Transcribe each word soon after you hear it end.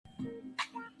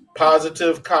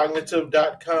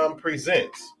PositiveCognitive.com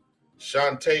presents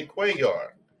CHONTAE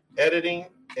CUELLAR, editing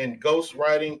and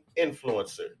ghostwriting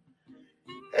influencer.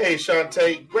 Hey,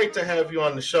 CHONTAE, great to have you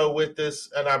on the show with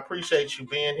us, and I appreciate you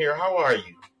being here. How are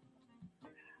you?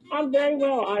 I'm very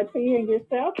well, RT, and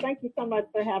yourself. Thank you so much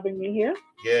for having me here.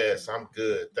 Yes, I'm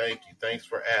good. Thank you. Thanks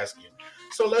for asking.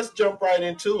 So let's jump right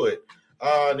into it.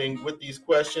 And with these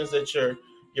questions that your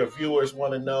viewers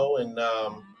want to know,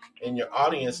 and your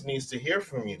audience needs to hear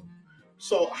from you.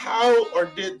 So, how or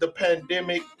did the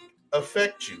pandemic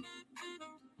affect you?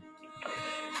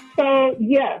 So,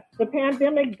 yes, the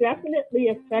pandemic definitely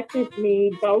affected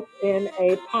me both in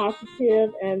a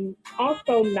positive and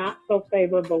also not so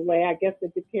favorable way. I guess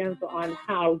it depends on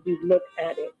how you look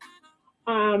at it.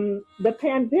 The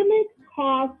pandemic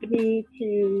caused me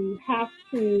to have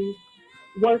to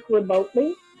work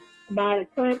remotely. My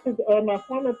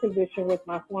former position with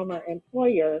my former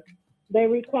employer, they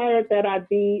required that I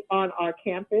be on our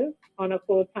campus on a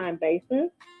full time basis.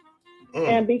 Mm.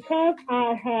 And because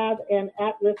I have an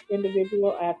at risk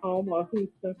individual at home or who's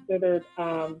considered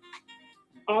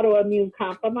autoimmune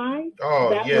compromised, Oh,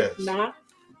 that was yes. not,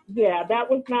 yeah, that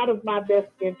was not of my best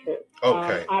interest.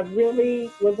 Okay. I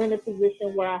really was in a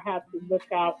position where I had to look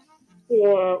out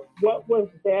for what was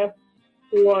best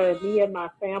for me and my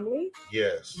family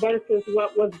Yes. versus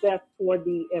what was best for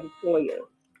the employer.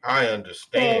 I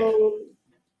understand. So,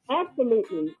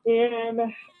 absolutely. And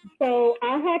so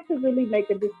I had to really make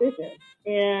a decision.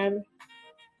 And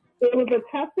it was a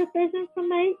tough decision to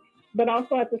make, but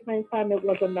also at the same time, it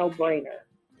was a no brainer.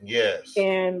 Yes.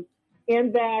 And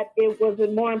in that, it was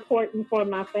more important for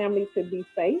my family to be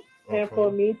safe and for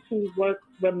Hmm. me to work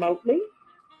remotely.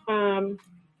 Um,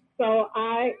 so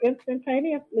I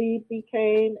instantaneously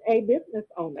became a business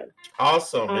owner.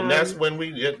 Awesome. And that's Um, when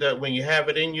when you have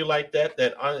it in you like that,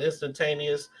 that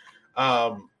instantaneous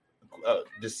um,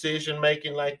 decision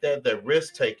making like that, that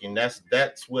risk taking.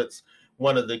 That's what's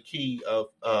one of the key of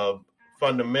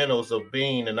fundamentals of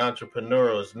being an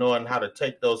entrepreneur is knowing how to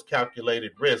take those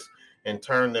calculated risks and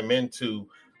turn them into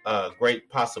great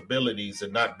possibilities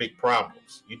and not big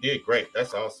problems. You did great.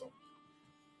 That's awesome.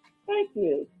 Thank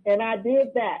you. And I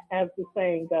did that, as the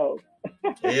saying goes.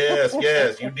 Yes,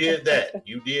 yes, you did that.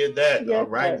 You did that. All Yes,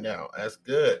 right, sir. now that's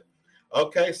good.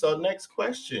 Okay, so next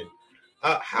question: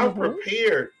 how Hmm.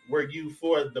 prepared were you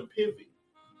for the pivot?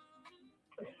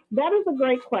 That is a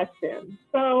great question.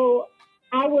 So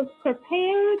I was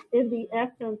prepared in the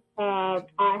essence of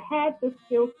I had the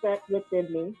skill set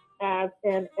within me as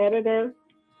an editor.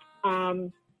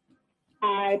 Um,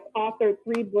 I've authored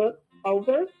 3 books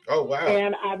over, Oh, wow.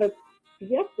 and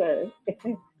yes, sir.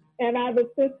 And I've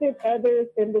assisted others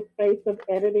in the space of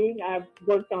editing. I've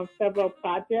worked on several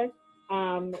projects.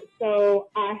 So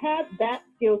I had that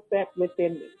skill set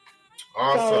within me.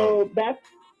 Awesome. So that's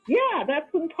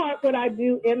in part what I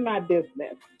do in my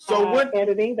business. So what?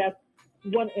 Editing, that's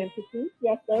one entity.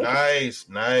 Yes, sir. Nice,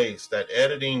 nice. That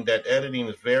editing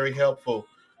is very helpful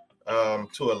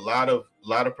to a lot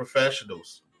of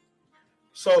professionals.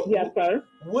 So, Yes, sir.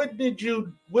 what did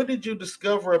you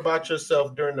discover about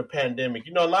yourself during the pandemic?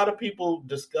 A lot of people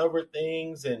discovered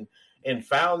things and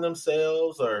found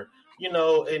themselves, or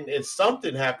and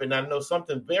something happened. I know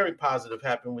something very positive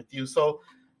happened with you. So,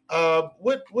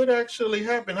 what actually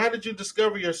happened? How did you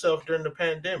discover yourself during the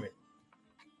pandemic?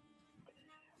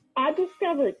 I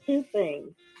discovered 2 things.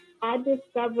 I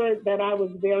discovered that I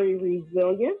was very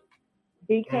resilient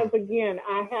because, Mm, again,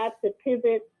 I had to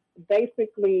pivot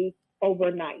basically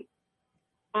overnight.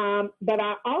 But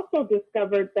I also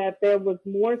discovered that there was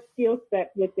more skill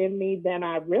set within me than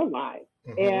I realized,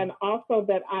 mm-hmm. and also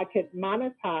that I could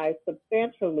monetize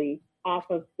substantially off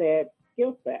of said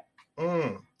skill set.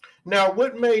 Mm. Now,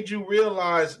 what made you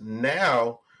realize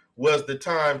now was the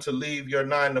time to leave your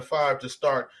 9 to 5 to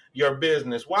start your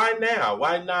business? Why now?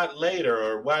 Why not later,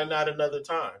 or why not another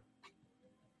time?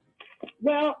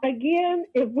 Well, again,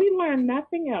 if we learn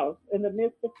nothing else in the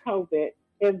midst of COVID,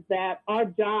 is that our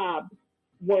jobs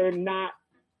were not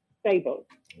stable.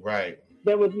 Right.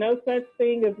 There was no such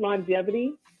thing as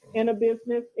longevity in a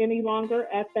business any longer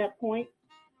at that point.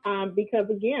 Because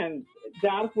again,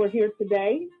 jobs were here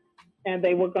today and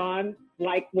they were gone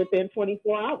like within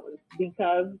 24 hours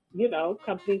because,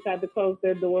 companies had to close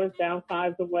their doors,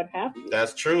 downsize, or what have you.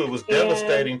 That's true. It was And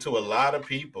devastating to a lot of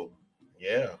people.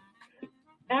 Yeah.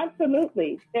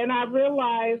 absolutely. And I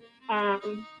realized,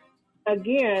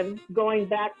 again, going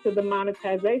back to the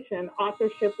monetization,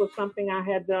 authorship was something I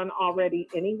had done already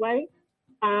anyway.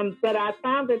 But I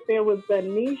found that there was a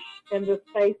niche in the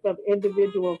space of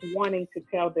individuals wanting to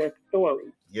tell their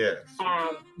stories. Yes.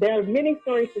 There are many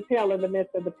stories to tell in the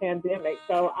midst of the pandemic,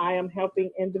 so I am helping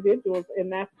individuals in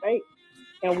that space.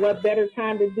 And what better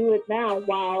time to do it now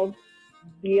while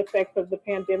the effects of the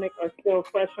pandemic are still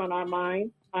fresh on our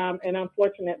minds, and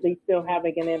unfortunately still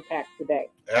having an impact today.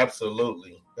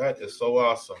 Absolutely. That is so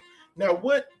awesome. Now,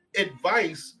 what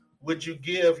advice would you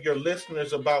give your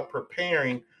listeners about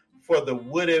preparing for the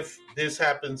what if this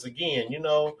happens again? You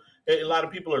know, a lot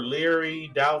of people are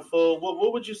leery, doubtful.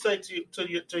 What would you say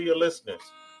to your listeners?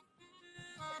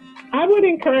 I would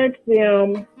encourage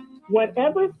them,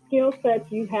 whatever skill sets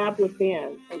you have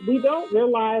within, we don't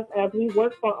realize as we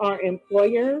work for our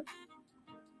employers,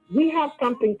 we have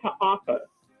something to offer.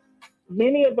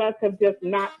 Many of us have just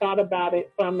not thought about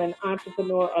it from an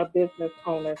entrepreneur or business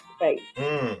owner space.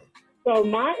 Mm, So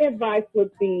my advice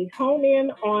would be hone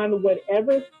in on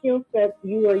whatever skill sets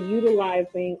you are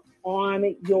utilizing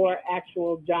on your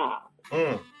actual job,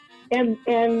 mm,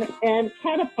 and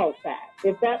catapult that.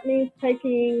 If that means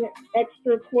taking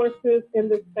extra courses in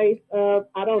the space of,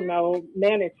 I don't know,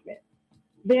 management,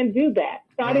 then do that.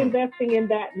 Start mm. investing in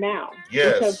that now.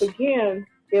 Because Yes. again,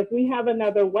 if we have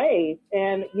another wave,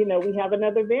 and we have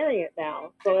another variant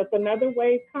now, so if another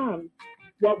wave comes,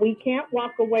 what we can't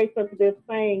walk away from this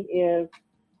saying is,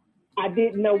 I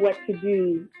didn't know what to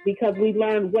do, because we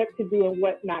learned what to do and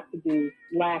what not to do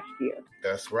last year.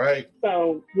 That's right.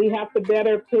 So we have to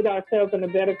better put ourselves in a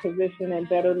better position and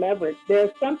better leverage.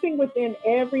 There's something within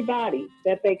everybody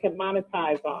that they can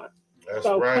monetize on. That's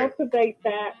So right. cultivate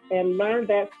that and learn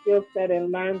that skill set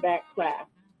and learn that craft.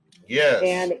 Yes.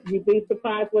 And you'd be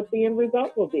surprised what the end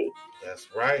result will be. That's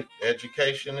right.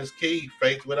 Education is key.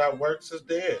 Faith without works is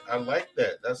dead. I like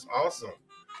that. That's awesome.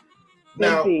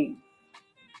 Now, Indeed.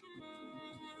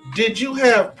 did you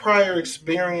have prior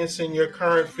experience in your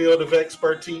current field of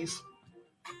expertise?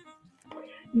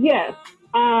 Yes.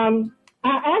 I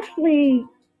actually,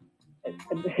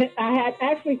 I had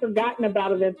actually forgotten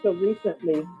about it until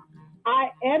recently.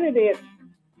 I edited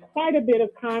quite a bit of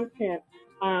content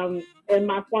in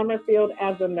my former field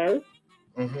as a nurse,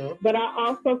 Mm-hmm. but I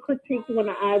also critiqued when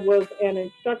I was an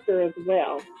instructor as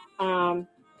well.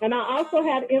 And I also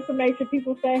had information.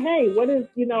 People say, hey,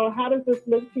 how does this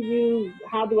look to you?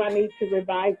 How do I need to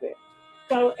revise it?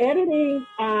 So editing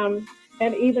and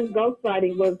even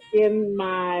ghostwriting was in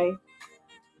my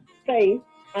space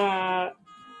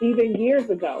even years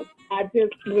ago. I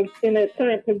just was in a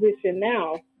current position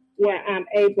now where I'm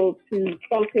able to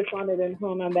focus on it and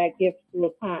hone on that gift full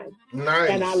of time. And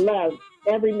I Nice. love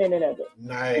every minute of it.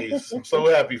 Nice. I'm so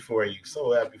happy for you.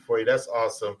 So happy for you. That's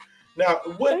awesome. Now,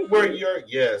 what Thank were you. your,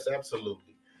 yes,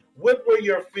 absolutely. What were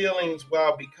your feelings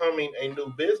while becoming a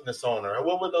new business owner?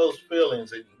 What were those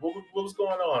feelings? What was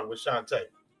going on with CHONTAE?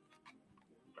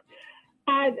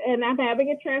 And I'm having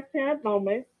a transparent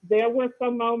moment. There were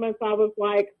some moments I was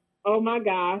like, oh my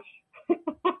gosh,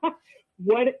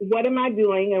 what am I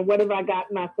doing and what have I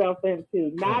gotten myself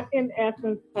into? Not Mm, in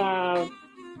essence of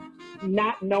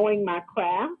not knowing my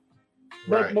craft,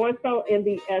 but right. more so in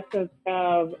the essence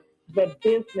of the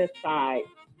business side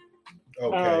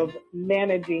Okay. of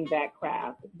managing that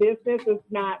craft. Business is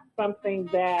not something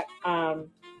that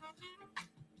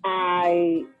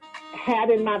I had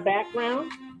in my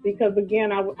background, because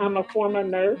again, I'm a former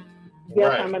nurse. Yes,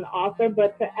 Right. I'm an author,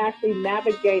 but to actually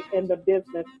navigate in the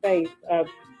business space of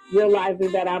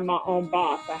realizing that I'm my own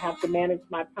boss, I have to manage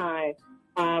my time.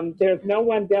 There's no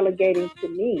one delegating to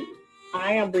me.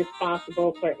 I am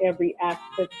responsible for every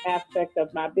aspect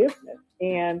of my business.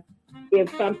 And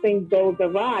if something goes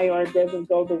awry or it doesn't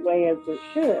go the way as it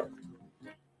should,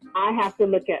 I have to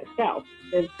look at self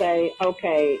and say,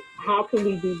 okay, how can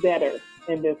we do better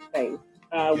in this space?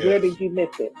 Where Yes. did you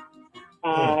miss it?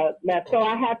 Mm, So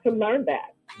I had to learn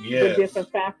that, the yes. different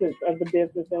facets of the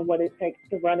business and what it takes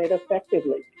to run it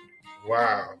effectively.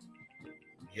 Wow.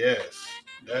 Yes.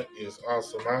 That is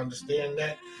awesome. I understand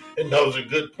that. And those are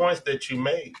good points that you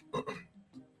made.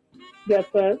 Yes,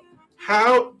 sir.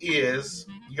 How is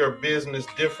your business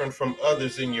different from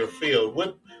others in your field?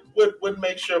 What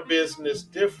makes your business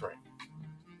different?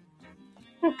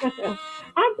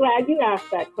 I'm glad you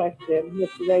asked that question,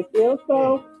 Mr. Rayfield. Mm,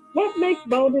 So, what makes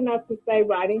Bold Enough to Say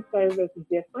Writing Service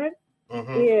different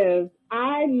mm-hmm. is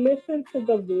I listen to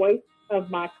the voice of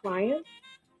my clients,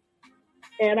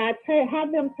 and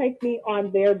have them take me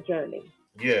on their journey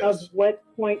of Yes. what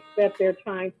points that they're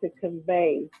trying to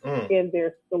convey Mm, in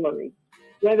their story.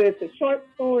 Whether it's a short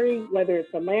story, whether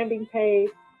it's a landing page,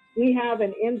 we have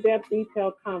an in depth,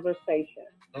 detailed conversation.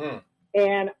 mm,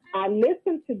 And I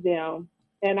listen to them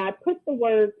and I put the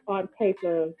words on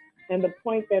paper and the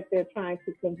point that they're trying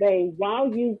to convey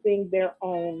while using their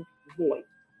own voice.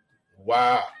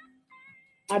 Wow.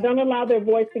 I don't allow their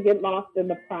voice to get lost in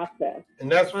the process.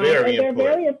 And that's very And they're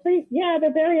important.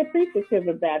 they're very appreciative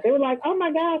of that. They were like, "Oh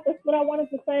my gosh, that's what I wanted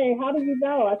to say. How do you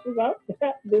know?" I said, "Well,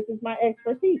 this is my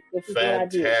expertise. This is what I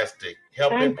do. Fantastic.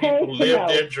 I'm Helping people paid to live know."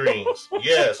 their dreams.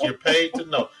 Yes, you're paid to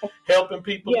know. Helping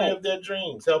people Yes, live their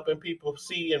dreams, helping people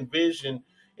see and vision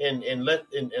and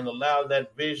allow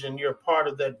that vision, you're part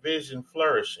of that vision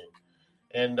flourishing.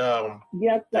 And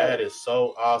yes, that sir. is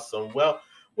so awesome. Well,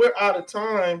 we're out of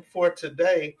time for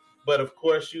today, but of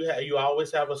course you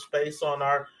always have a space on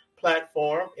our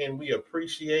platform, and we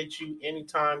appreciate you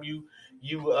anytime you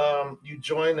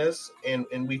join us,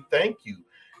 and we thank you.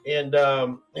 And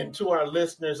to our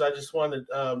listeners, I just want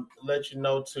to let you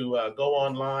know to go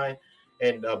online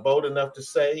and bold enough to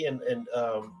say, and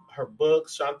her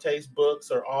books, Shantae's books,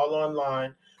 are all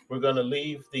online. We're going to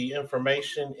leave the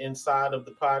information inside of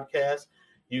the podcast.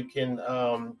 You can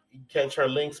catch her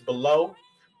links below.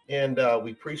 And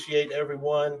we appreciate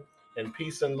everyone, and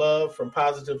peace and love from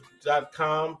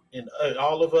positive.com and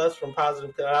all of us from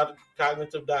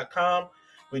positivecognitive.com.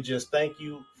 We just thank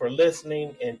you for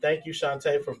listening, and thank you,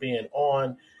 Shantae, for being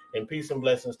on, and peace and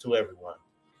blessings to everyone.